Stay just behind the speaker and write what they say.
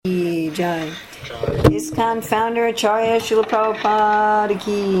ki jai. ISKCON founder Acharya Srila Prabhupada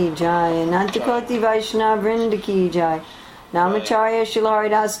ki jai. Anantakoti Vaishnava Vrinda ki jai. Namacharya Srila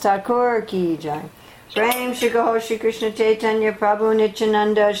Haridas Thakur ki jai. Prem Shri Gaur Shri Krishna Chaitanya Prabhu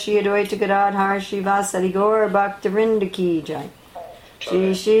Nityananda Shri Advaita Gadadhar Shri Vasari Gaur Bhakta Vrinda ki jai.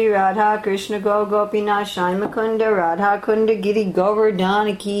 Shri Shri Radha Krishna Go Gopinath Shai Mukunda Radha Kunda Giri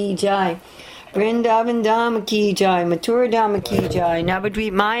Govardhana ki jai. Vrindavan Dhama ki jai, Mathura Dhama ki jai,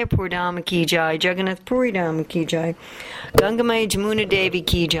 Navadvip Mayapur Dhama ki jai, Jagannath Puri Dhama ki jai, Gangamaya Jamuna Devi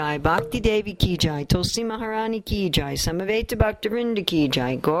ki jai, Bhakti Devi ki jai, Tulsi Maharani ki jai, Samaveta Bhaktivinoda ki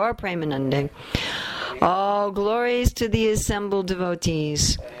jai, Gaur Premanande. All glories to the assembled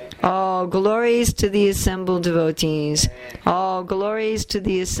devotees. All glories to the assembled devotees. All glories to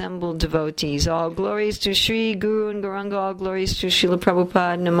the assembled devotees. All glories to Sri Guru and Gauranga. All glories to Srila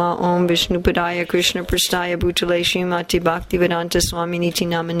Prabhupada. Nama Om Vishnupadaya Krishna Prasthaya Bhutale Srimati Bhaktivedanta Swami Niti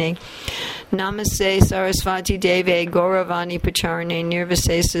Namane. Namaste Sarasvati Deve Gauravani Pacharane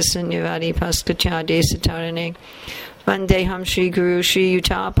Nirvasesa Sunyavadi Paskachade Satarane. Vandeham Shri Guru Shri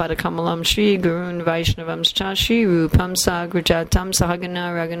Yuta Padakamalam Shri Gurun Vaishnavam Sta Shri Rupam Sagrajatam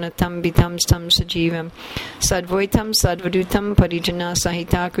Sahagana Raganatam Vitam Stam Sajivam Sadvoitam Sadvadutam Parijana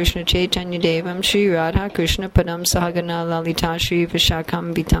Sahita Krishna Chaitanya Devam Shri Radha Krishna Padam Sahagana Lalita Shri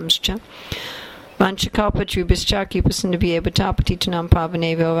Vishakam Vitamscha Vanchakalpa Trubhischa Kipasundabhyabhatapatitanam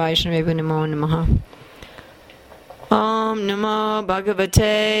Pavanevo Vaishnavevo Namo Namaha. Om Namo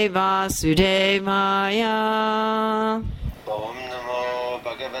Bhagavate Vasudevaya. Om Namo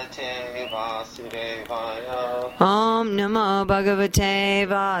Bhagavate Vasudevaya. Om Namo Bhagavate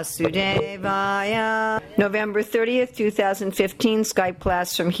Vasudevaya. November 30th, 2015, Skype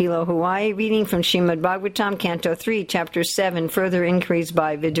class from Hilo, Hawaii. Reading from Srimad Bhagavatam, Canto 3, Chapter 7, further inquiries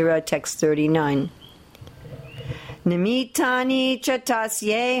by Vidura, Text 39. Nimitani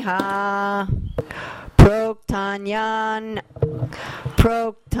chatasyeha. Proktanyan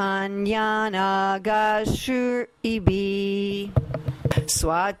agashur ibi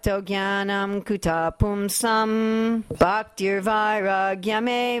Swato jnanam kutapumsam Bhaktir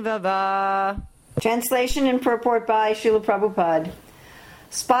vairagyamevava. Translation and purport by Srila Prabhupada.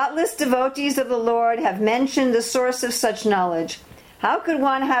 Spotless devotees of the Lord have mentioned the source of such knowledge. How could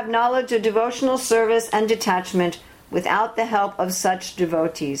one have knowledge of devotional service and detachment without the help of such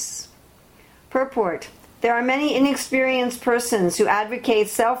devotees? Purport. There are many inexperienced persons who advocate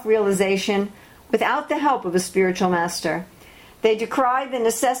self-realization without the help of a spiritual master. They decry the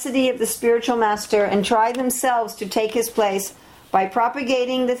necessity of the spiritual master and try themselves to take his place by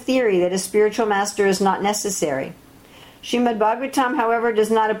propagating the theory that a spiritual master is not necessary. Srimad Bhagavatam, however, does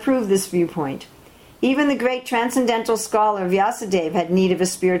not approve this viewpoint. Even the great transcendental scholar Vyasadeva had need of a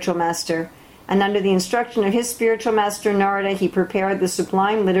spiritual master, and under the instruction of his spiritual master Narada, he prepared the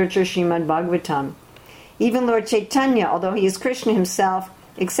sublime literature Srimad Bhagavatam. Even Lord Chaitanya, although he is Krishna himself,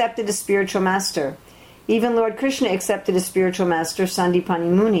 accepted a spiritual master. Even Lord Krishna accepted a spiritual master, Sandipani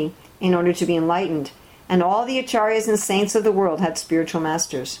Muni, in order to be enlightened, and all the acharyas and saints of the world had spiritual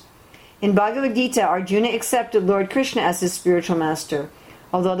masters. In Bhagavad Gita, Arjuna accepted Lord Krishna as his spiritual master,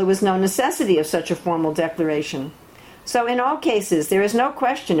 although there was no necessity of such a formal declaration. So in all cases, there is no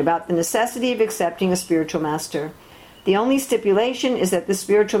question about the necessity of accepting a spiritual master. The only stipulation is that the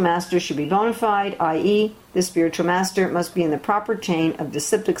spiritual master should be bona fide, i.e., the spiritual master must be in the proper chain of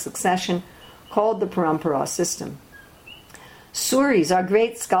disciplic succession, called the Parampara system. Suris are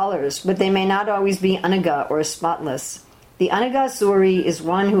great scholars, but they may not always be anaga or spotless. The anaga suri is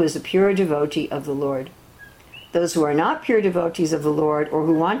one who is a pure devotee of the Lord. Those who are not pure devotees of the Lord, or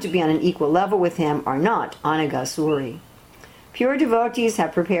who want to be on an equal level with him, are not anaga suri. Pure devotees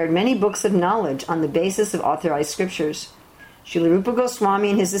have prepared many books of knowledge on the basis of authorized scriptures. Srila Rupa Goswami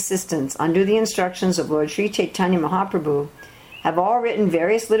and his assistants, under the instructions of Lord Sri Chaitanya Mahaprabhu, have all written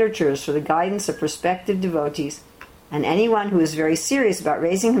various literatures for the guidance of prospective devotees, and anyone who is very serious about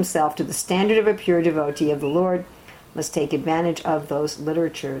raising himself to the standard of a pure devotee of the Lord must take advantage of those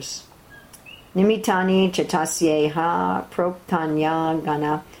literatures. Nimitani chatasyeha proktanya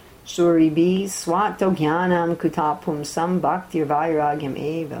gana suribi swato jnanam kutapumsam bhaktir vairagyam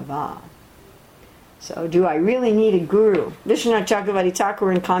evava. So, do I really need a guru? Vishwanath Chakravarti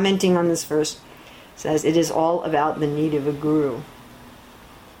Thakur, in commenting on this verse, says it is all about the need of a guru.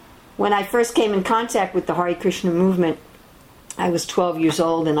 When I first came in contact with the Hare Krishna movement, I was 12 years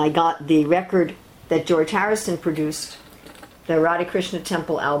old, and I got the record that George Harrison produced, the Radha Krishna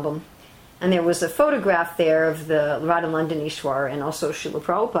Temple album. And there was a photograph there of the Radha Landanishwar and also Srila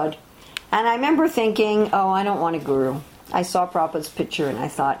Prabhupada. And I remember thinking, oh, I don't want a guru. I saw Prabhupada's picture and I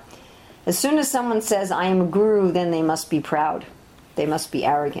thought, as soon as someone says I am a guru, then they must be proud. They must be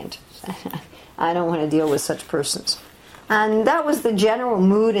arrogant. I don't want to deal with such persons. And that was the general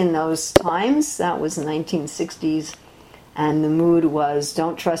mood in those times. That was the 1960s. And the mood was,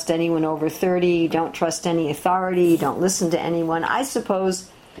 don't trust anyone over 30, don't trust any authority, don't listen to anyone. I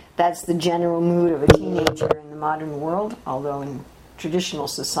suppose that's the general mood of a teenager in the modern world, although in traditional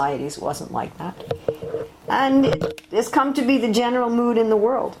societies it wasn't like that. And it's come to be the general mood in the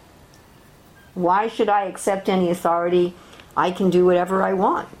world. Why should I accept any authority? I can do whatever I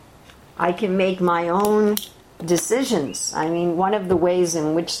want. I can make my own decisions. I mean, one of the ways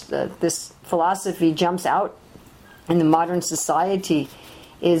in which this philosophy jumps out in the modern society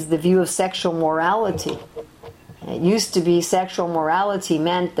is the view of sexual morality. It used to be sexual morality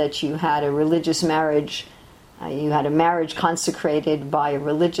meant that you had a religious marriage, you had a marriage consecrated by a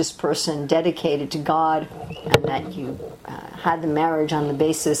religious person dedicated to God, and that you had the marriage on the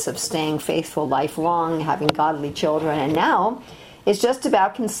basis of staying faithful lifelong, having godly children. And now it's just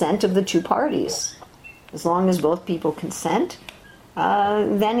about consent of the two parties. As long as both people consent,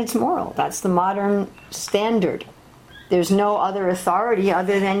 then it's moral. That's the modern standard. There's no other authority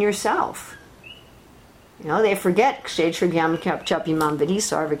other than yourself. You know, they forget kshetra gyam chapimam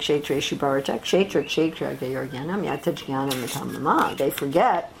vidisarva kshetra shubharata kshetra kshetra gayargyanam yata jnanam mitamama. They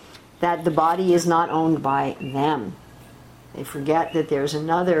forget that the body is not owned by them. They forget that there's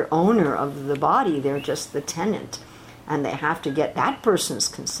another owner of the body. They're just the tenant, and they have to get that person's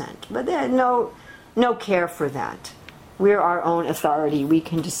consent. But they have no care for that. We're our own authority. We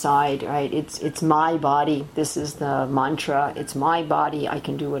can decide, right? It's my body. This is the mantra. It's my body. I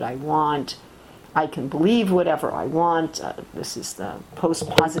can do what I want. I can believe whatever I want. This is the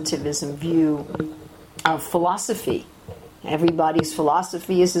post-positivism view of philosophy. Everybody's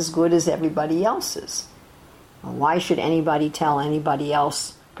philosophy is as good as everybody else's. Why should anybody tell anybody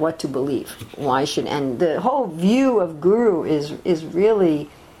else what to believe? Why should? And the whole view of guru is really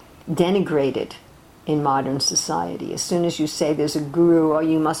denigrated in modern society. As soon as you say there's a guru, or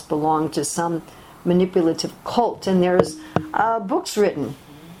you must belong to some manipulative cult, and there's books written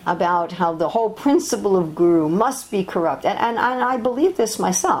about how the whole principle of guru must be corrupt. And I believe this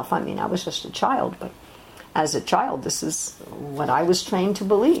myself. I mean, I was just a child, but as a child, this is what I was trained to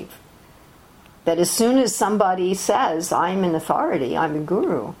believe. That as soon as somebody says, I'm an authority, I'm a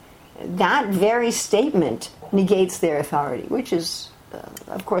guru, that very statement negates their authority, which is,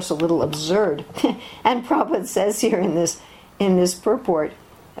 of course, a little absurd. And Prabhupada says here in this purport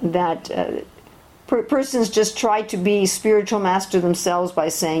that persons just try to be spiritual master themselves by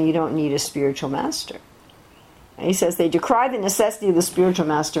saying you don't need a spiritual master. And he says they decry the necessity of the spiritual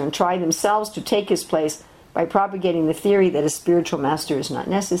master and try themselves to take his place by propagating the theory that a spiritual master is not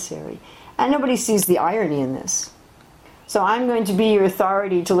necessary. And nobody sees the irony in this. So I'm going to be your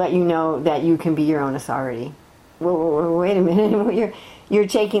authority to let you know that you can be your own authority. Well, wait a minute. You're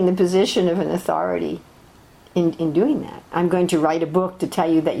taking the position of an authority in doing that. I'm going to write a book to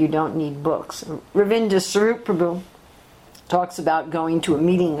tell you that you don't need books. Ravinda Sarup Prabhu talks about going to a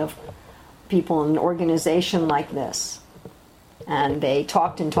meeting of people in an organization like this. And they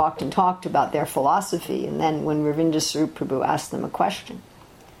talked and talked and talked about their philosophy. And then when Ravinda Sarup Prabhu asked them a question,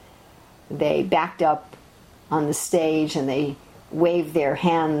 they backed up on the stage and they waved their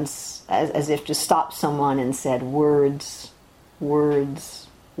hands as if to stop someone and said, words, words,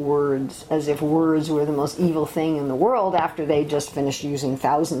 words, as if words were the most evil thing in the world after they just finished using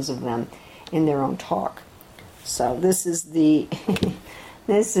thousands of them in their own talk. So this is the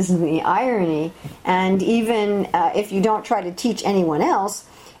this is the irony. And even if you don't try to teach anyone else,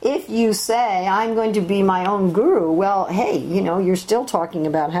 if you say, I'm going to be my own guru, well, hey, you're still talking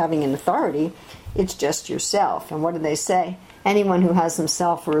about having an authority. It's just yourself. And what do they say? Anyone who has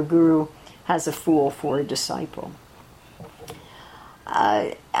himself for a guru has a fool for a disciple.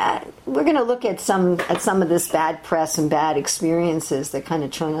 We're going to look at some of this bad press and bad experiences that kind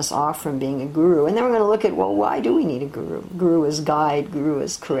of turn us off from being a guru. And then we're going to look at, well, why do we need a guru? Guru as guide, guru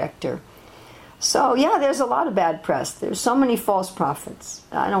as corrector. So, yeah, there's a lot of bad press. There's so many false prophets.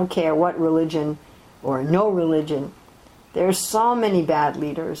 I don't care what religion or no religion. There's so many bad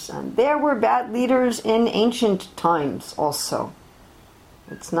leaders. And there were bad leaders in ancient times also.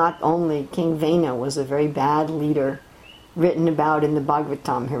 It's not only King Vena was a very bad leader, written about in the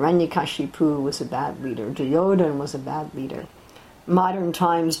Bhagavatam. Hiranyakashipu was a bad leader. Duryodhana was a bad leader. Modern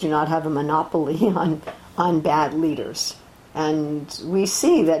times do not have a monopoly on bad leaders. And we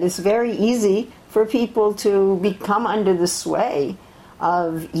see that it's very easy for people to become under the sway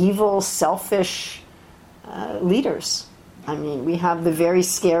of evil, selfish leaders. I mean, we have the very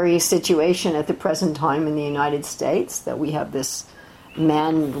scary situation at the present time in the United States that we have this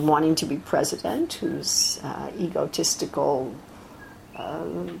man wanting to be president who's egotistical,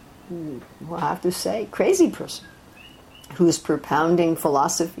 we'll have to say, crazy person who's propounding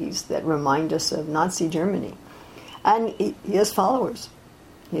philosophies that remind us of Nazi Germany. And he has followers.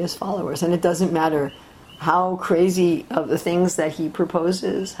 He has followers. And it doesn't matter how crazy of the things that he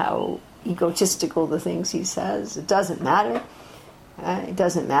proposes, how egotistical the things he says. It doesn't matter. It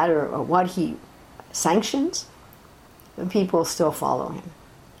doesn't matter what he sanctions. The people still follow him.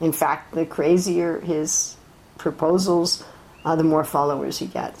 In fact, the crazier his proposals, the more followers he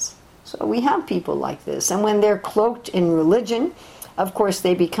gets. So we have people like this. And when they're cloaked in religion, of course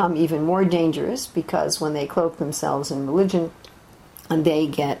they become even more dangerous, because when they cloak themselves in religion, and they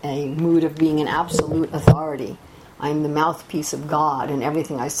get a mood of being an absolute authority. I'm the mouthpiece of God, and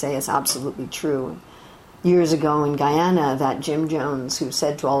everything I say is absolutely true. Years ago in Guyana, that Jim Jones, who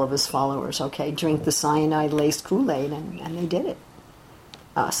said to all of his followers, okay, drink the cyanide-laced Kool-Aid, and they did it.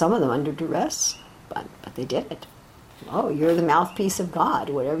 Some of them under duress, but they did it. Oh, you're the mouthpiece of God.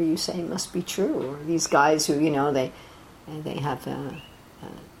 Whatever you say must be true. Or these guys who, they have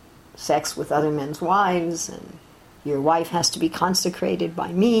sex with other men's wives, and your wife has to be consecrated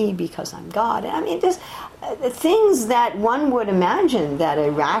by me because I'm God. I mean, just things that one would imagine that a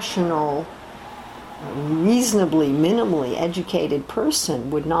rational, reasonably, minimally educated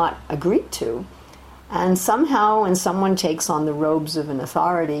person would not agree to. And somehow when someone takes on the robes of an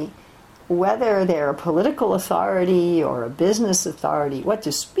authority, whether they're a political authority or a business authority, what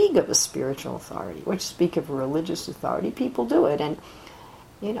to speak of a spiritual authority, what to speak of a religious authority, people do it. And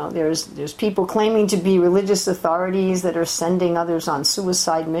there's people claiming to be religious authorities that are sending others on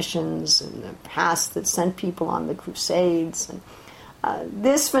suicide missions, in the past that sent people on the Crusades. And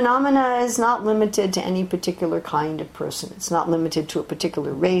this phenomena is not limited to any particular kind of person. It's not limited to a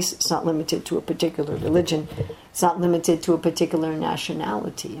particular race. It's not limited to a particular religion. It's not limited to a particular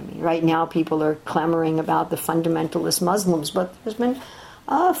nationality. I mean, right now people are clamoring about the fundamentalist Muslims, but there's been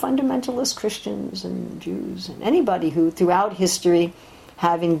fundamentalist Christians and Jews and anybody who throughout history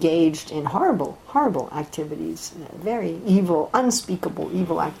have engaged in horrible, horrible activities, very evil, unspeakable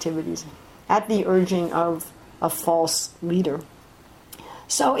evil activities at the urging of a false leader.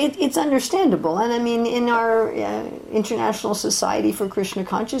 So it's understandable. And I mean, in our International Society for Krishna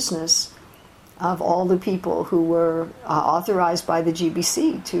Consciousness, of all the people who were authorized by the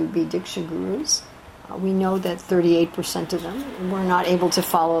GBC to be Diksha Gurus, we know that 38% of them were not able to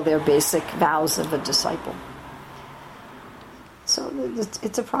follow their basic vows of a disciple. So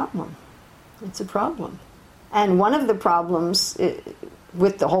it's a problem. It's a problem. And one of the problems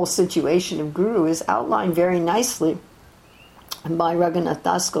with the whole situation of Guru is outlined very nicely by Raghunath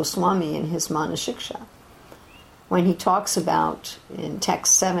Das Goswami in his Manashiksha, when he talks about, in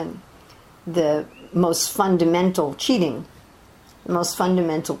text 7, the most fundamental cheating. The most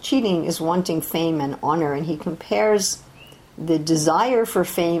fundamental cheating is wanting fame and honor, and he compares the desire for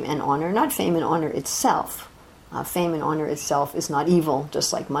fame and honor, not fame and honor itself. Fame and honor itself is not evil,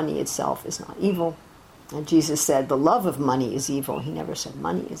 just like money itself is not evil. And Jesus said the love of money is evil. He never said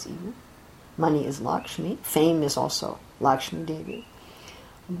money is evil. Money is Lakshmi. Fame is also Lakshmi Devi.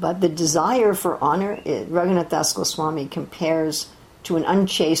 But the desire for honor, Raghunath Das Goswami compares to an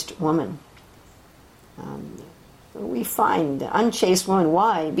unchaste woman. We find the unchaste woman.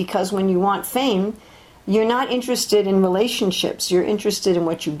 Why? Because when you want fame, you're not interested in relationships. You're interested in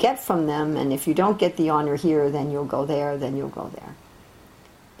what you get from them, and if you don't get the honor here, then you'll go there, then you'll go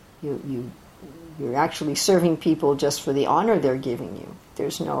there. You're actually serving people just for the honor they're giving you.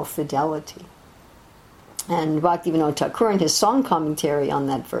 There's no fidelity. And Bhaktivinoda Thakur, in his song commentary on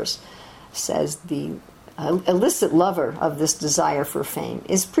that verse, says the illicit lover of this desire for fame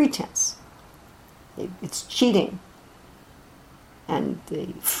is pretense. It's cheating. And the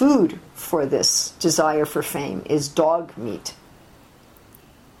food for this desire for fame is dog meat.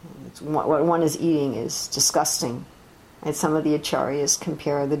 What one is eating is disgusting. And some of the acharyas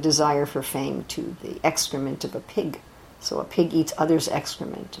compare the desire for fame to the excrement of a pig. So a pig eats others'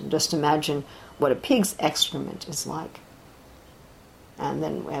 excrement. And just imagine what a pig's excrement is like. And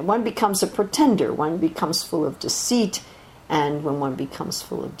then when one becomes a pretender, one becomes full of deceit. And when one becomes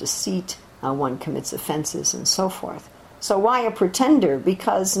full of deceit, one commits offenses and so forth. So why a pretender?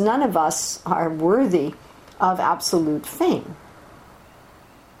 Because none of us are worthy of absolute fame.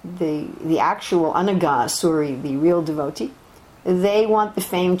 The actual Anaga Suri, the real devotee, they want the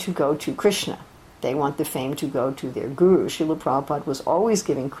fame to go to Krishna. They want the fame to go to their guru. Srila Prabhupada was always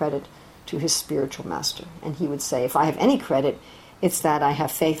giving credit to his spiritual master. And he would say, if I have any credit, it's that I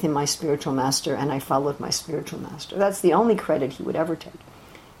have faith in my spiritual master and I followed my spiritual master. That's the only credit he would ever take.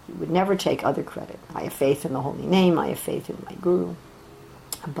 He would never take other credit. I have faith in the holy name. I have faith in my guru.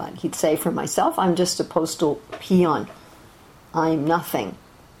 But he'd say, for myself, I'm just a postal peon. I'm nothing.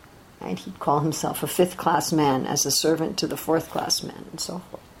 Right? He'd call himself a fifth-class man as a servant to the fourth-class man, and so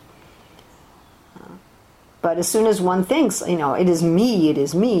forth. But as soon as one thinks, it is me, it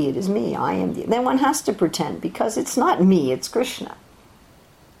is me, it is me, I am then one has to pretend, because it's not me, it's Krishna.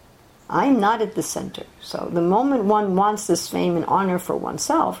 I'm not at the center. So the moment one wants this fame and honor for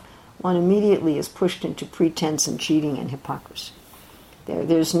oneself, one immediately is pushed into pretense and cheating and hypocrisy.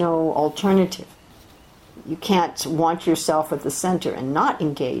 There's no alternative. You can't want yourself at the center and not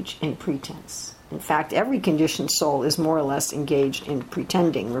engage in pretense. In fact, every conditioned soul is more or less engaged in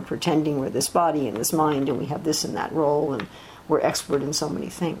pretending. We're pretending we're this body and this mind, and we have this and that role, and we're expert in so many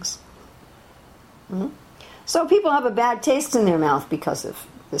things. So people have a bad taste in their mouth because of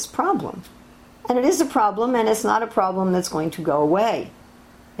this problem. And it is a problem, and it's not a problem that's going to go away.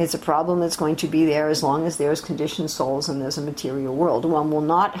 It's a problem that's going to be there as long as there's conditioned souls and there's a material world. One will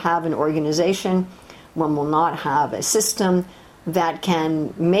not have an organization, one will not have a system that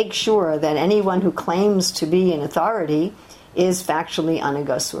can make sure that anyone who claims to be an authority is factually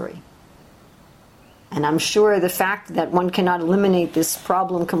anagasuri. And I'm sure the fact that one cannot eliminate this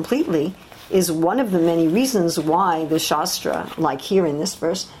problem completely is one of the many reasons why the Shastra, like here in this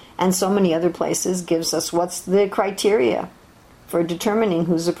verse, and so many other places, gives us what's the criteria for determining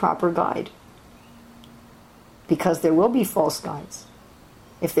who's a proper guide. Because there will be false guides.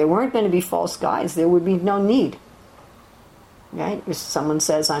 If there weren't going to be false guides, there would be no need. Right? If someone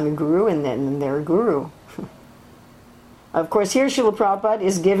says, I'm a guru, and then they're a guru. Of course, here Srila Prabhupada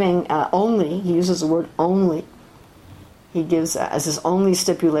is giving only, he uses the word only. He gives as his only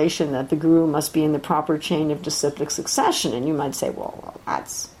stipulation that the guru must be in the proper chain of disciplic succession. And you might say, well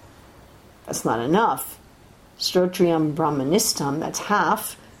that's not enough. Strotriyam Brahmanistam, that's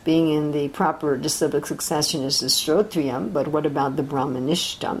half. Being in the proper disciplic succession is the Strotriyam, but what about the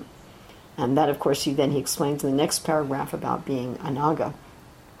Brahmanishtam? And that, of course, he explains in the next paragraph about being anaga,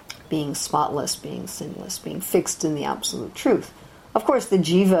 being spotless, being sinless, being fixed in the absolute truth. Of course, the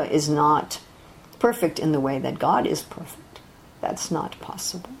jiva is not perfect in the way that God is perfect. That's not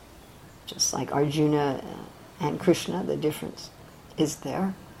possible. Just like Arjuna and Krishna, the difference is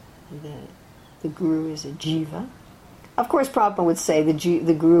there. The guru is a jiva. Of course, Prabhupada would say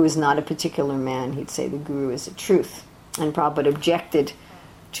the guru is not a particular man. He'd say the guru is a truth. And Prabhupada objected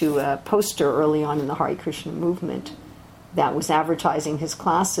to a poster early on in the Hare Krishna movement that was advertising his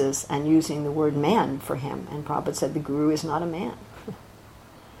classes and using the word man for him. And Prabhupada said the guru is not a man.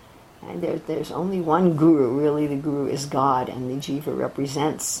 And there's only one guru. Really, the guru is God, and the jiva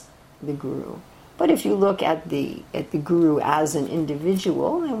represents the guru. But if you look at the guru as an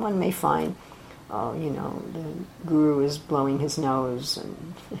individual, then one may find, the guru is blowing his nose,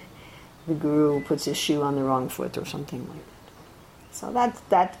 and the guru puts his shoe on the wrong foot, or something like that. So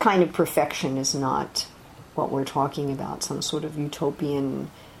that kind of perfection is not what we're talking about, some sort of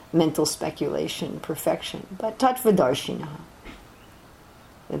utopian mental speculation perfection, but tattvadarshina.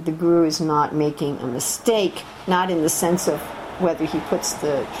 That the guru is not making a mistake, not in the sense of whether he puts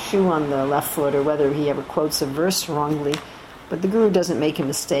the shoe on the left foot or whether he ever quotes a verse wrongly, but the guru doesn't make a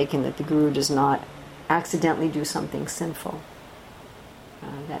mistake, and that the guru does not accidentally do something sinful.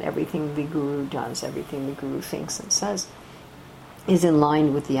 That everything the guru does, everything the guru thinks and says, is in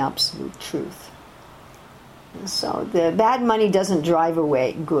line with the absolute truth. And so the bad money doesn't drive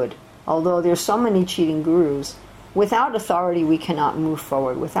away good. Although there's so many cheating gurus, without authority we cannot move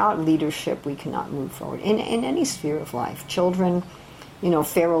forward. Without leadership we cannot move forward. In any sphere of life. Children,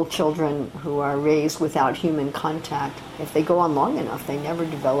 feral children who are raised without human contact, if they go on long enough, they never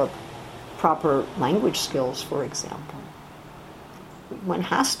develop proper language skills, for example. One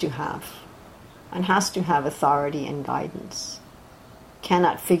has to have authority and guidance.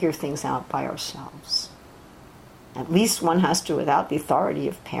 Cannot figure things out by ourselves. At least one has to, without the authority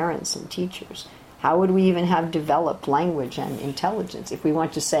of parents and teachers. How would we even have developed language and intelligence if we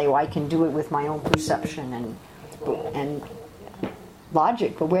want to say, I can do it with my own perception and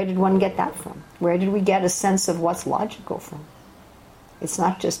logic? But where did one get that from? Where did we get a sense of what's logical from? It's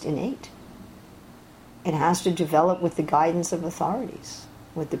not just innate. It has to develop with the guidance of authorities,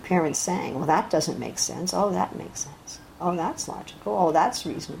 with the parents saying, well, that doesn't make sense. Oh, that makes sense. Oh, that's logical. Oh, that's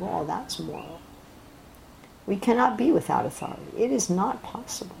reasonable. Oh, that's moral. We cannot be without authority. It is not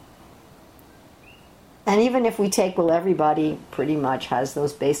possible. And even if we take, everybody pretty much has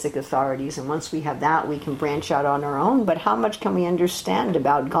those basic authorities, and once we have that, we can branch out on our own, but how much can we understand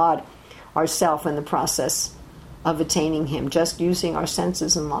about God, ourself, in the process of attaining Him, just using our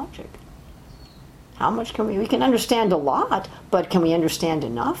senses and logic? How much can we can understand a lot, but can we understand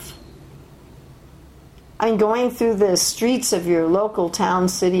enough? Going through the streets of your local town,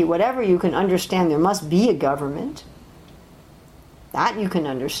 city, whatever, you can understand there must be a government. That you can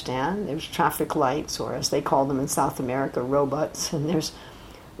understand. There's traffic lights, or as they call them in South America, robots, and there's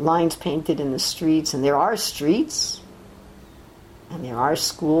lines painted in the streets, and there are streets, and there are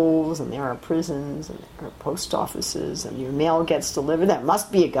schools, and there are prisons, and there are post offices, and your mail gets delivered. That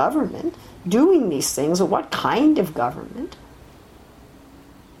must be a government doing these things. Or what kind of government?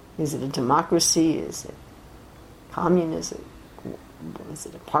 Is it a democracy? Is it communism? Is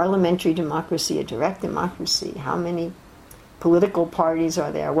it a parliamentary democracy, a direct democracy? How many political parties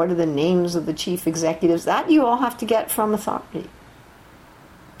are there? What are the names of the chief executives? That you all have to get from authority. You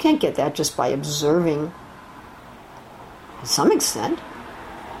can't get that just by observing to some extent,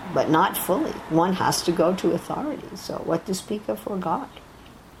 but not fully. One has to go to authority. So what to speak of for God?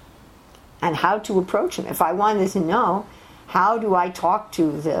 And how to approach him. If I wanted to know, how do I talk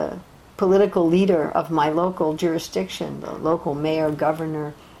to the political leader of my local jurisdiction, the local mayor,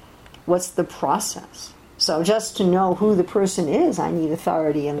 governor? What's the process? So just to know who the person is, I need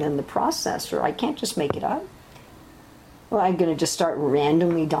authority, and then the process, or I can't just make it up. Well, I'm going to just start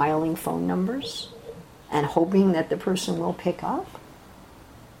randomly dialing phone numbers and hoping that the person will pick up.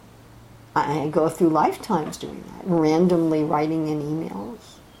 I go through lifetimes doing that, randomly writing in emails.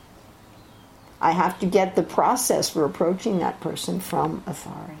 I have to get the process for approaching that person from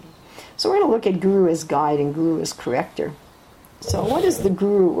authority. So we're going to look at Guru as guide and Guru as corrector. So what does the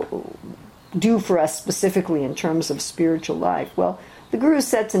Guru do for us specifically in terms of spiritual life? Well, the Guru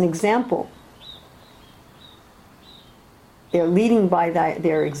sets an example. They're leading by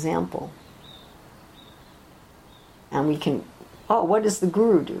their example. And we can, what does the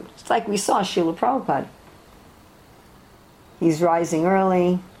Guru do? It's like we saw Srila Prabhupada. He's rising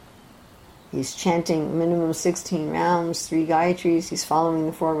early. He's chanting minimum 16 rounds, 3 Gayatris. He's following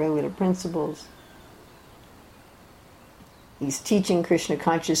the 4 regulative principles. He's teaching Krishna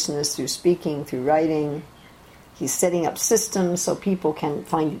consciousness through speaking, through writing. He's setting up systems so people can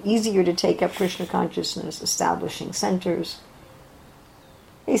find it easier to take up Krishna consciousness, establishing centers.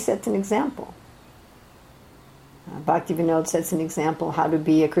 He sets an example. Bhaktivinoda sets an example how to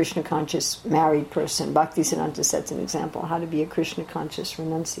be a Krishna conscious married person. Bhaktisiddhanta sets an example how to be a Krishna conscious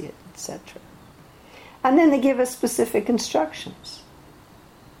renunciate, etc. And then they give us specific instructions.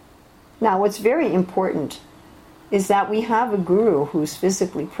 Now, what's very important is that we have a guru who's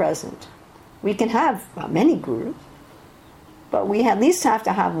physically present. We can have many gurus, but we at least have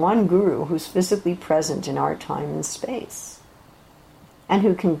to have one guru who's physically present in our time and space, and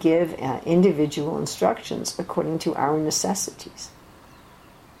who can give individual instructions according to our necessities.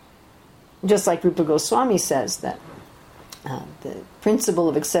 Just like Rupa Goswami says that the principle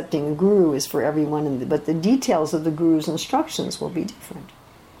of accepting a guru is for everyone, but the details of the guru's instructions will be different.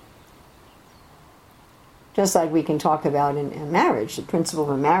 Just like we can talk about in marriage. The principle of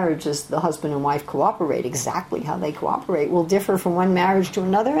a marriage is the husband and wife cooperate. Exactly how they cooperate will differ from one marriage to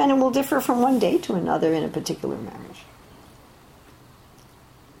another, and it will differ from one day to another in a particular marriage.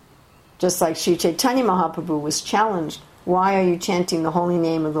 Just like Sri Chaitanya Mahaprabhu was challenged, why are you chanting the holy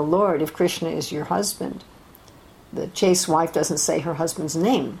name of the Lord if Krishna is your husband? The chaste wife doesn't say her husband's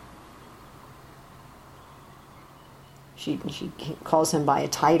name. She calls him by a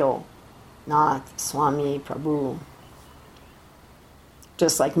title, Nath, Swami, Prabhu.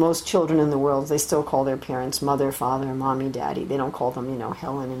 Just like most children in the world, they still call their parents mother, father, mommy, daddy. They don't call them,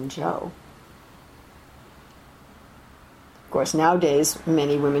 Helen and Joe. Of course, nowadays,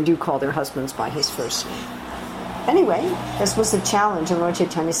 many women do call their husbands by his first name. Anyway, this was the challenge, and Lord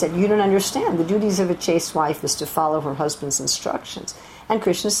Chaitanya said, you don't understand. The duties of a chaste wife is to follow her husband's instructions. And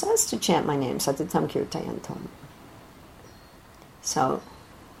Krishna says to chant my name, Satatam Kirtayantam. So,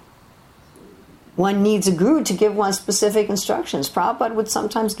 one needs a guru to give one specific instructions. Prabhupada would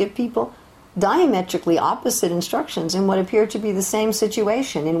sometimes give people diametrically opposite instructions in what appeared to be the same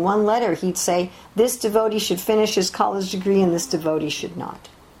situation. In one letter, he'd say, this devotee should finish his college degree and this devotee should not.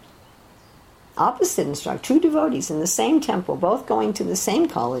 Opposite instruction. 2 devotees in the same temple, both going to the same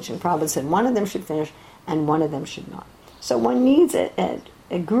college, and Prabhupada said one of them should finish and one of them should not. So one needs a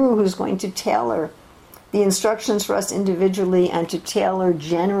guru who's going to tailor the instructions for us individually and to tailor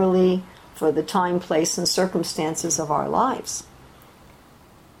generally for the time, place, and circumstances of our lives.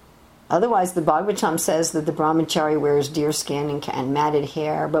 Otherwise, the Bhagavatam says that the brahmachari wears deerskin and matted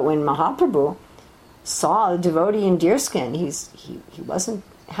hair, but when Mahaprabhu saw a devotee in deerskin, he wasn't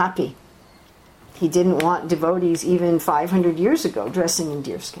happy. He didn't want devotees even 500 years ago dressing in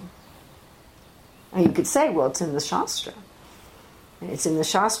deerskin. And you could say, well, it's in the Shastra. It's in the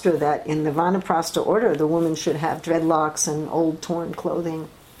Shastra that in the Vanaprastha order, the woman should have dreadlocks and old torn clothing.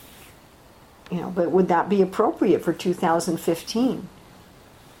 But would that be appropriate for 2015?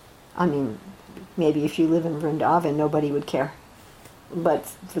 I mean, maybe if you live in Vrindavan, nobody would care. But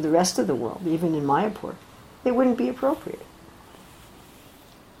for the rest of the world, even in Mayapur, it wouldn't be appropriate.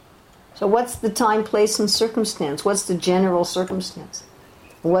 So what's the time, place, and circumstance? What's the general circumstance?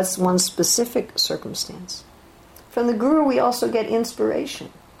 What's one specific circumstance? From the Guru, we also get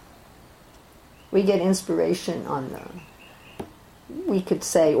inspiration. We get inspiration on the, we could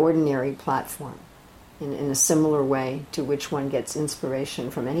say, ordinary platform, in a similar way to which one gets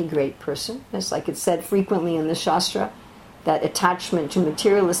inspiration from any great person. It's like it's said frequently in the Shastra, that attachment to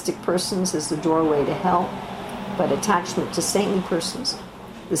materialistic persons is the doorway to hell, but attachment to saintly persons,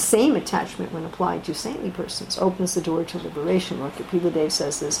 the same attachment when applied to saintly persons, opens the door to liberation. Lord Kapila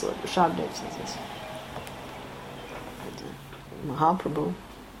says this, Lord Rishabhdev says this. Mahaprabhu.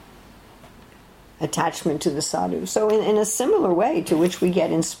 Attachment to the sadhu. So in a similar way to which we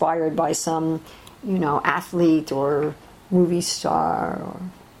get inspired by some, athlete or movie star, or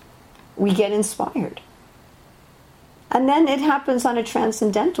we get inspired. And then it happens on a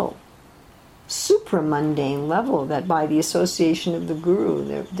transcendental, supramundane level, that by the association of the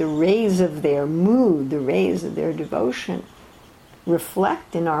Guru, the rays of their mood, the rays of their devotion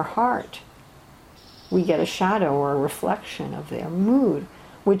reflect in our heart. We get a shadow or a reflection of their mood,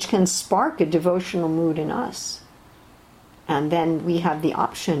 which can spark a devotional mood in us. And then we have the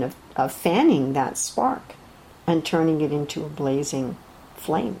option of fanning that spark and turning it into a blazing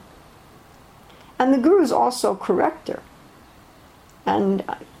flame. And the Guru is also corrector. And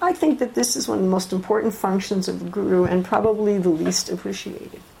I think that this is one of the most important functions of the Guru, and probably the least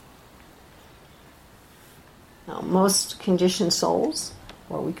appreciated. Now, most conditioned souls,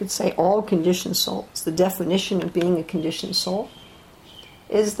 or we could say all conditioned souls, the definition of being a conditioned soul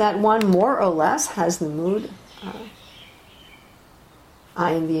is that one more or less has the mood,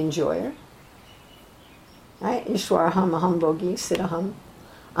 I am the enjoyer. Right? Ishwaraham aham bhogi siddhaham.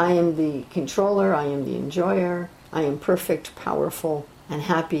 I am the controller, I am the enjoyer, I am perfect, powerful, and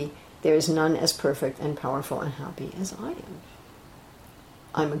happy. There is none as perfect and powerful and happy as I am.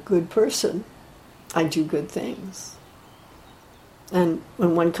 I'm a good person. I do good things. And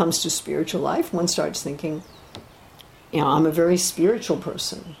when one comes to spiritual life, one starts thinking, I'm a very spiritual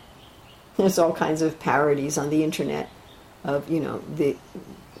person. There's all kinds of parodies on the internet of, the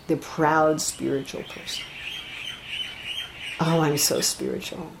proud spiritual person. Oh, I'm so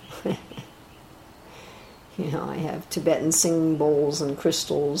spiritual. I have Tibetan singing bowls and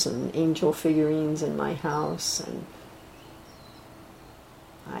crystals and angel figurines in my house, and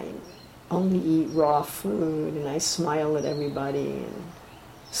I only eat raw food, and I smile at everybody, and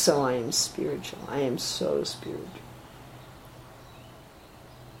so I am spiritual. I am so spiritual.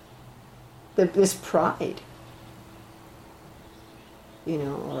 This pride,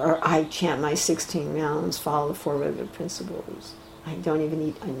 or I chant my 16 rounds, follow the 4 Redwood principles. I don't even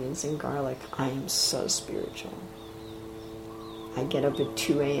eat onions and garlic. I am so spiritual. I get up at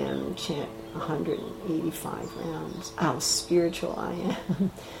 2 a.m. and chant 185 rounds. How spiritual I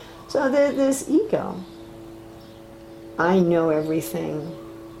am. So this ego. I know everything.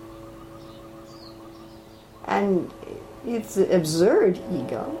 And it's an absurd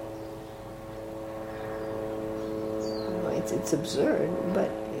ego. It's absurd, but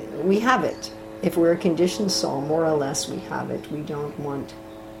we have it. If we're a conditioned soul, more or less we have it. We don't want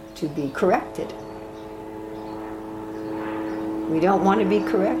to be corrected. We don't want to be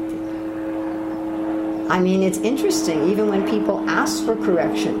corrected. I mean, it's interesting. Even when people ask for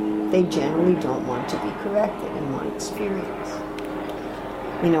correction, they generally don't want to be corrected, in my experience.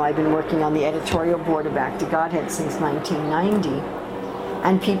 I've been working on the editorial board of Back to Godhead since 1990,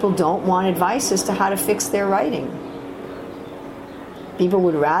 and people don't want advice as to how to fix their writing. People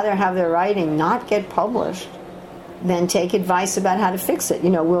would rather have their writing not get published than take advice about how to fix it.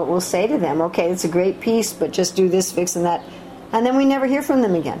 We'll say to them, okay, it's a great piece, but just do this, fix and that. And then we never hear from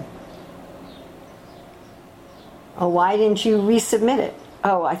them again. Oh, why didn't you resubmit it?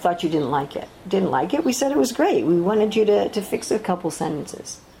 Oh, I thought you didn't like it. Didn't like it? We said it was great. We wanted you to fix a couple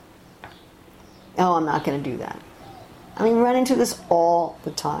sentences. Oh, I'm not going to do that. I mean, we run into this all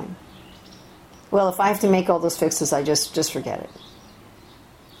the time. Well, if I have to make all those fixes, I just forget it.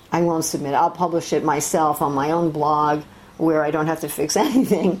 I won't submit it. I'll publish it myself on my own blog where I don't have to fix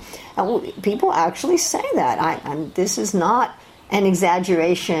anything. And people actually say that. This is not an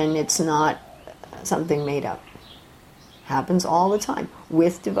exaggeration. It's not something made up. Happens all the time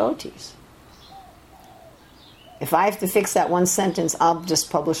with devotees. If I have to fix that one sentence, I'll just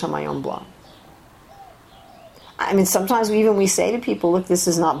publish on my own blog. I mean, sometimes we say to people, look, this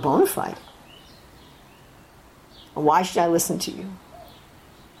is not bona fide. Why should I listen to you?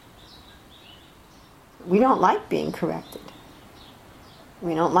 We don't like being corrected.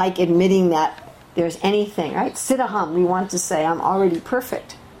 We don't like admitting that there's anything, right? Siddhaham, we want to say, I'm already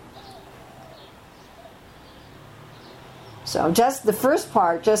perfect. So just the first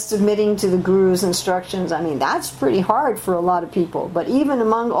part, just submitting to the Guru's instructions, I mean, that's pretty hard for a lot of people. But even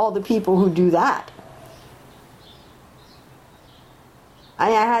among all the people who do that, I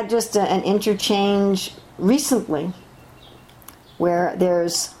had just an interchange recently where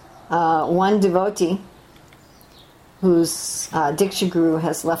there's one devotee whose Diksha Guru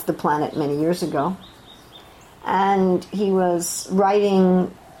has left the planet many years ago, and he was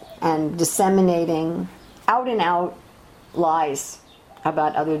writing and disseminating out and out lies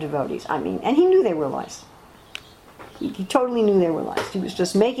about other devotees. I mean, and he knew they were lies. He totally knew they were lies. He was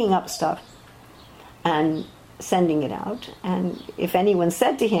just making up stuff and sending it out. And if anyone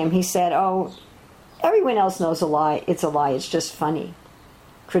said to him, he said, oh, everyone else knows a lie. It's just funny.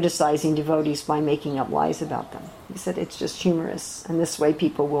 Criticizing devotees by making up lies about them. He said it's just humorous. And this way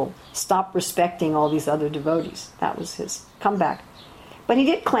people will stop respecting all these other devotees. That was his comeback. But he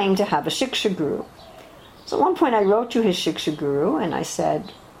did claim to have a Shiksha Guru. So at one point I wrote to his Shiksha Guru and I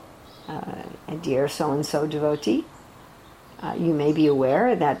said, dear so-and-so devotee, you may be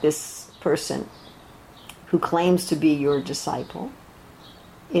aware that this person who claims to be your disciple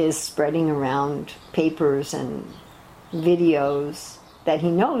is spreading around papers and videos that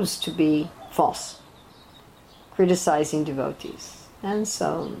he knows to be false, criticizing devotees. And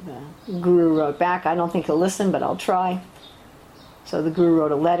so the Guru wrote back, I don't think he'll listen, but I'll try. So the Guru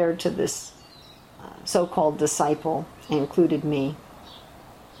wrote a letter to this so-called disciple, and included me,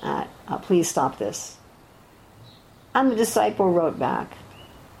 please stop this. And the disciple wrote back,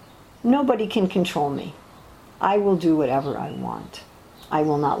 nobody can control me. I will do whatever I want. I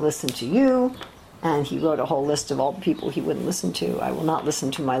will not listen to you. And he wrote a whole list of all the people he wouldn't listen to. I will not listen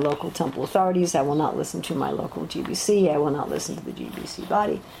to my local temple authorities. I will not listen to my local GBC. I will not listen to the GBC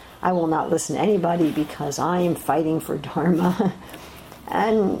body. I will not listen to anybody because I am fighting for Dharma.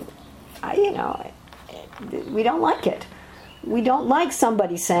 And, we don't like it. We don't like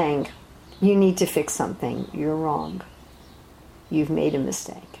somebody saying, you need to fix something. You're wrong. You've made a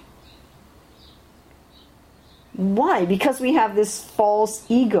mistake. Why? Because we have this false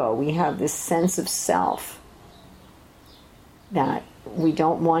ego. We have this sense of self that we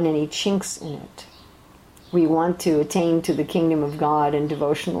don't want any chinks in it. We want to attain to the kingdom of God and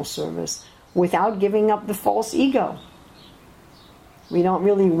devotional service without giving up the false ego. We don't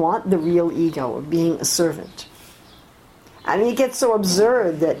really want the real ego of being a servant. I mean, it gets so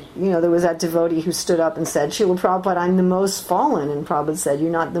absurd that, there was that devotee who stood up and said, Srila Prabhupada, I'm the most fallen. And Prabhupada said,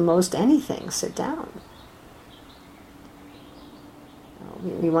 you're not the most anything. Sit down.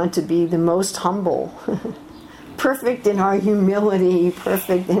 We want to be the most humble, perfect in our humility,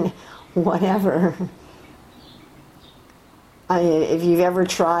 perfect in whatever. If you've ever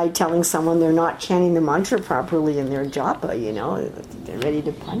tried telling someone they're not chanting the mantra properly in their japa, they're ready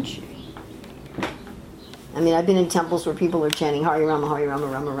to punch you. I mean, I've been in temples where people are chanting Hari Rama, Hari Rama,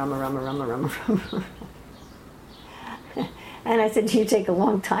 Rama, Rama, Rama, Rama, Rama, Rama. And I said, do you take a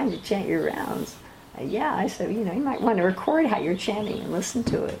long time to chant your rounds? Yeah, I said, you might want to record how you're chanting and listen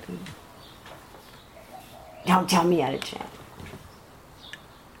to it. Don't tell me how to chant.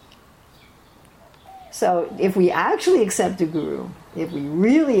 So if we actually accept a guru, if we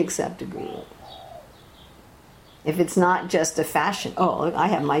really accept a guru, if it's not just a fashion, oh, I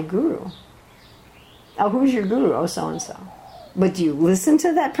have my guru. Oh, who's your guru? Oh, so-and-so. But do you listen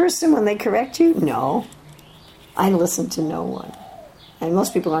to that person when they correct you? No. I listen to no one. And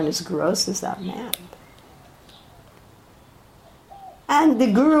most people aren't as gross as that man. And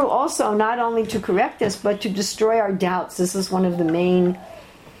the guru also, not only to correct us, but to destroy our doubts. This is one of the main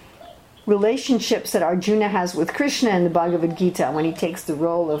relationships that Arjuna has with Krishna in the Bhagavad Gita, when he takes the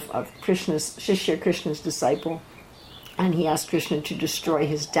role of Krishna's Shishya, Krishna's disciple, and he asks Krishna to destroy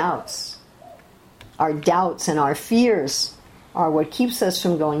his doubts. Our doubts and our fears are what keeps us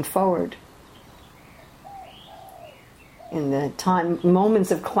from going forward. In the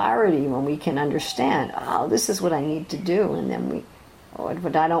moments of clarity when we can understand, oh, this is what I need to do, and then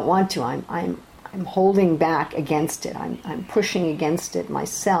but I don't want to. I'm holding back against it. I'm pushing against it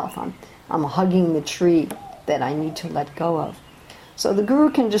myself. I'm hugging the tree that I need to let go of. So the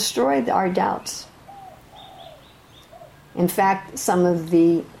guru can destroy our doubts. In fact, some of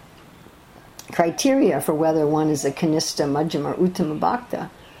the criteria for whether one is a kanista, madhyama, or uttama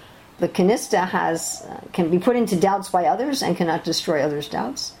bhakta, the kanista can be put into doubts by others and cannot destroy others'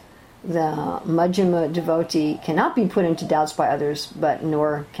 doubts. The madhyama devotee cannot be put into doubts by others, but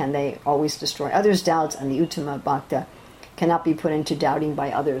nor can they always destroy others' doubts, and the uttama bhakta cannot be put into doubting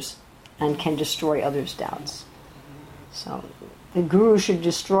by others and can destroy others' doubts. So the guru should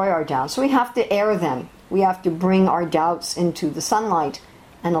destroy our doubts. So we have to air them. We have to bring our doubts into the sunlight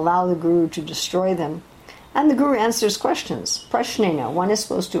and allow the guru to destroy them. And the guru answers questions. Prashnena, one is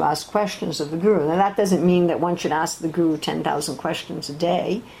supposed to ask questions of the guru. Now that doesn't mean that one should ask the guru 10,000 questions a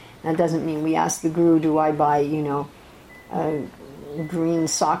day. That doesn't mean we ask the guru, do I buy, green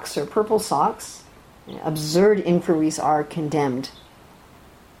socks or purple socks? Absurd inquiries are condemned.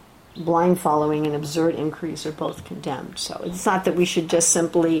 Blind following and absurd inquiries are both condemned. So it's not that we should just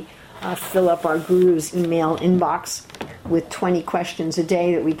simply fill up our guru's email inbox with 20 questions a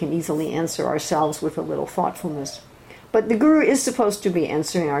day that we can easily answer ourselves with a little thoughtfulness. But the guru is supposed to be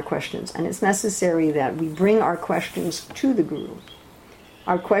answering our questions, and it's necessary that we bring our questions to the guru.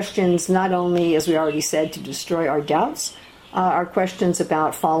 Our questions not only, as we already said, to destroy our doubts, our questions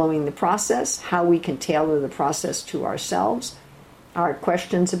about following the process, how we can tailor the process to ourselves, our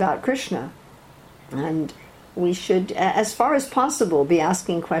questions about Krishna. And we should, as far as possible, be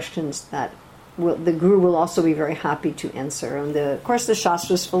asking questions that the guru will also be very happy to answer. And of course the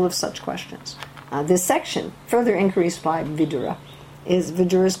Shastra is full of such questions. This section, Further Inquiries by Vidura, is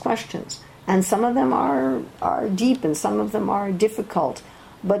Vidura's questions. And some of them are deep and some of them are difficult.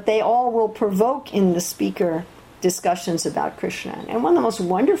 But they all will provoke in the speaker discussions about Krishna. And one of the most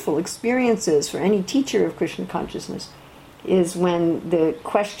wonderful experiences for any teacher of Krishna consciousness is when the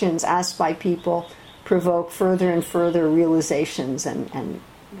questions asked by people provoke further and further realizations and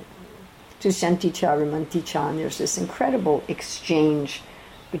Tushanti cha, Ramanti cha, and there's this incredible exchange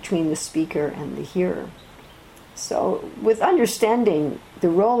between the speaker and the hearer. So with understanding the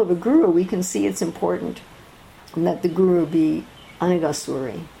role of a guru, we can see it's important that the guru be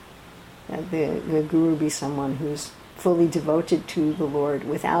anagasuri, that the guru be someone who's fully devoted to the Lord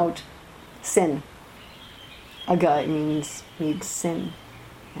without sin. Aga means sin.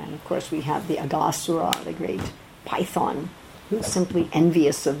 And of course we have the Agasura, the great python, who's simply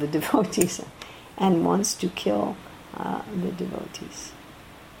envious of the devotees and wants to kill the devotees.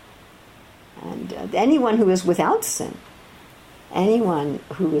 And anyone who is without sin, anyone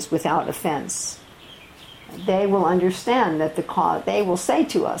who is without offense, they will understand that the cause, they will say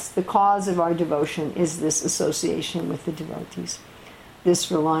to us, the cause of our devotion is this association with the devotees,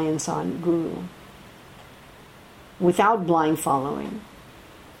 this reliance on Guru, without blind following,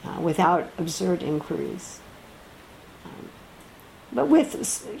 without absurd inquiries, but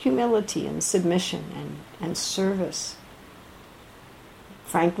with humility and submission and service.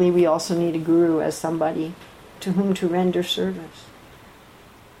 Frankly, we also need a guru as somebody to whom to render service.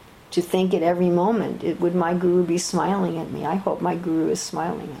 To think at every moment, would my guru be smiling at me? I hope my guru is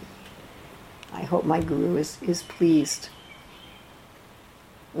smiling at me. I hope my guru is pleased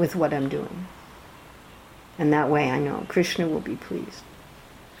with what I'm doing. And that way I know Krishna will be pleased.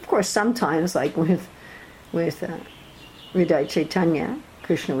 Of course, sometimes, like with Hridaya Chaitanya,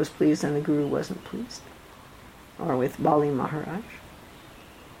 Krishna was pleased and the guru wasn't pleased. Or with Bali Maharaj.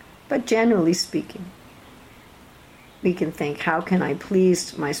 But generally speaking, we can think, how can I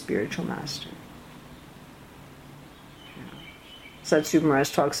please my spiritual master? Satsuma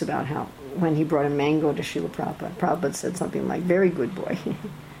Maharaj talks about how when he brought a mango to Srila Prabhupada, Prabhupada said something like, very good boy.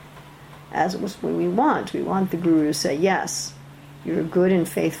 As it was what we want. We want the guru to say, yes, you're a good and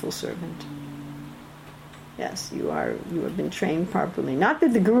faithful servant. Yes, you have been trained properly. Not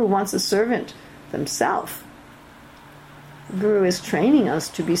that the guru wants a servant themselves. The guru is training us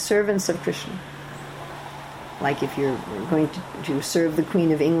to be servants of Krishna. Like if you're going to serve the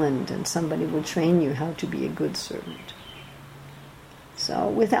Queen of England and somebody will train you how to be a good servant. So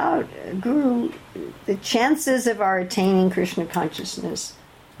without a guru, the chances of our attaining Krishna consciousness,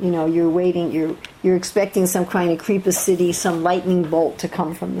 you're waiting, you're expecting some kind of Kripa Siddhi, some lightning bolt to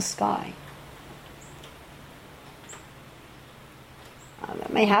come from the sky.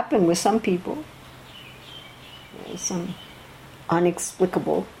 That may happen with some people. Some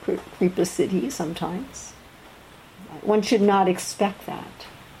unexplicable Kripa Siddhi sometimes. One should not expect that.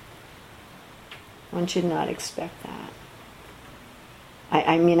 One should not expect that.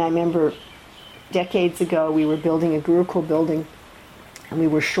 I remember decades ago we were building a Gurukul building and we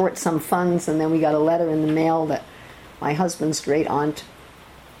were short some funds, and then we got a letter in the mail that my husband's great aunt,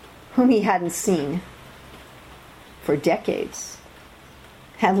 whom he hadn't seen for decades,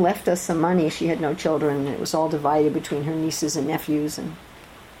 had left us some money. She had no children, and it was all divided between her nieces and nephews,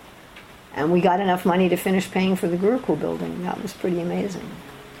 and we got enough money to finish paying for the Gurukul building. That was pretty amazing.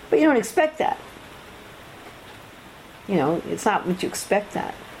 But you don't expect that. It's not what you expect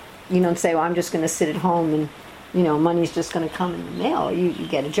that. You don't say, well, I'm just going to sit at home and, money's just going to come in the mail. You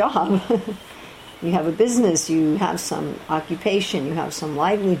get a job. You have a business. You have some occupation. You have some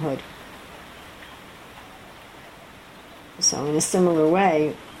livelihood. So in a similar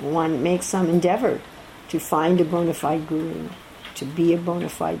way, one makes some endeavor to find a bona fide guru, to be a bona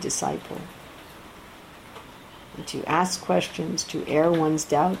fide disciple, and to ask questions, to air one's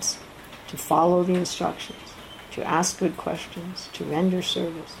doubts, to follow the instructions, to ask good questions, to render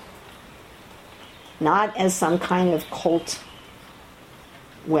service. Not as some kind of cult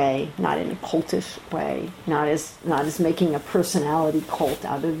way, not in a cultish way, not as making a personality cult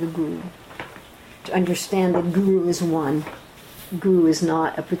out of the guru. To understand that guru is one. Guru is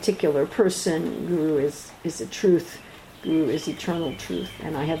not a particular person. Guru is a truth. Guru is eternal truth.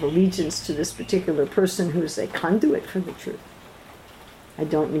 And I have allegiance to this particular person who is a conduit for the truth. I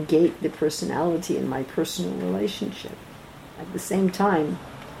don't negate the personality in my personal relationship. At the same time,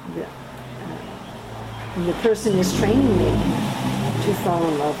 the person is training me to fall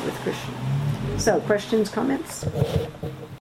in love with Krishna. So, questions, comments?